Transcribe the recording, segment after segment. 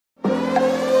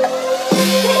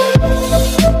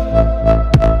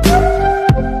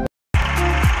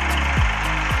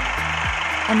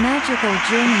Magical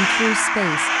Journey Through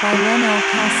Space by Lionel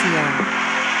Cascio.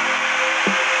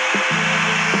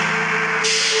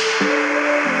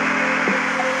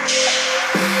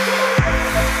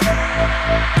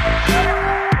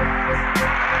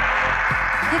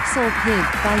 Pixel Pig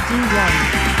by D1.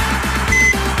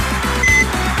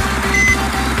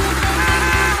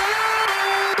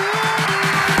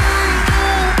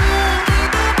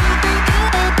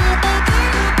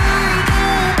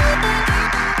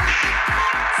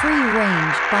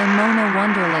 By Mona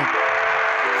Wunderlich.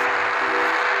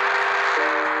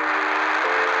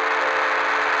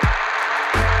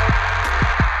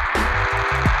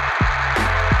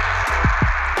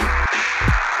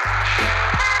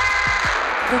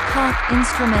 The Cock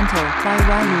Instrumental by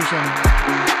Ryugen.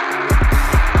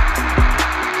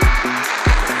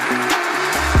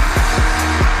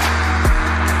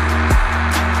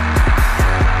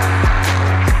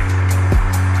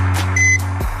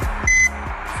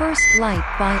 First Light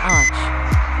by Och.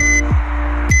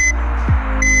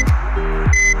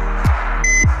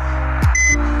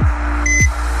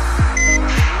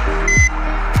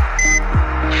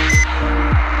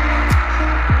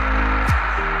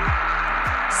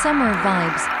 Summer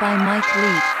Vibes by Mike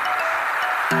Leet.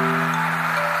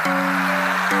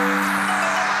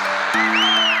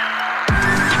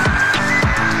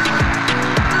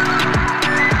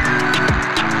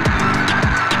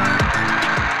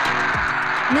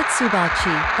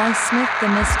 Mitsubachi by Smith the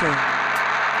Mister.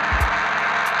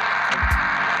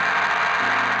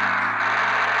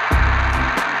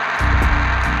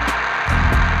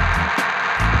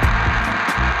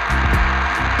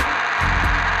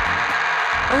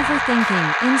 Overthinking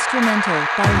Instrumental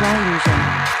by Ryugen.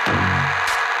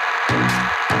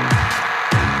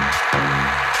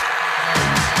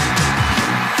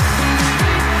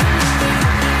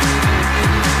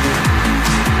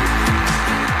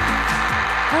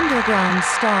 Underground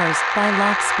Stars by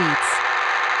Lockspeets.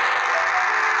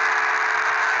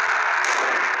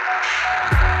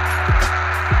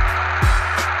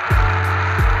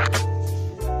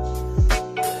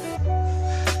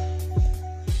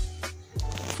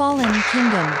 Fallen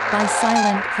Kingdom by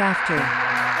Silent Crafter.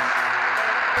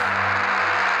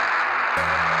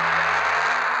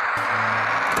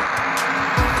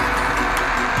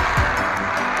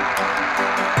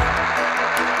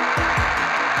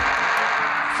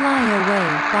 Fly Away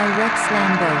by Rex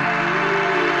Lambeau.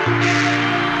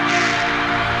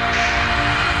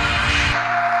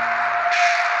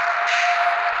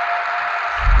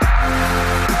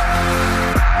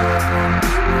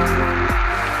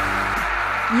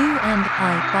 You and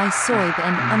I by Soib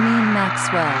and Amin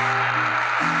Maxwell.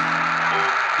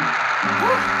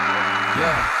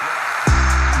 Yeah.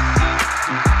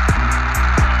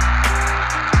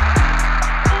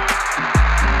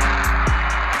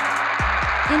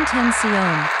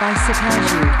 Intención by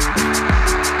Sataju.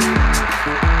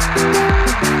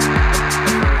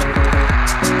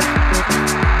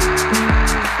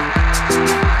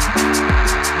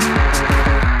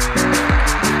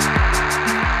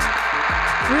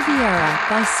 Riviera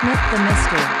by Smith the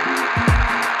Mister.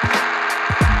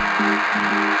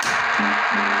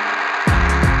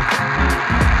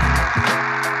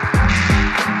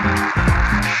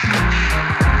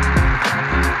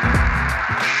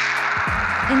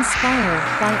 Inspire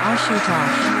by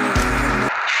Ashutosh.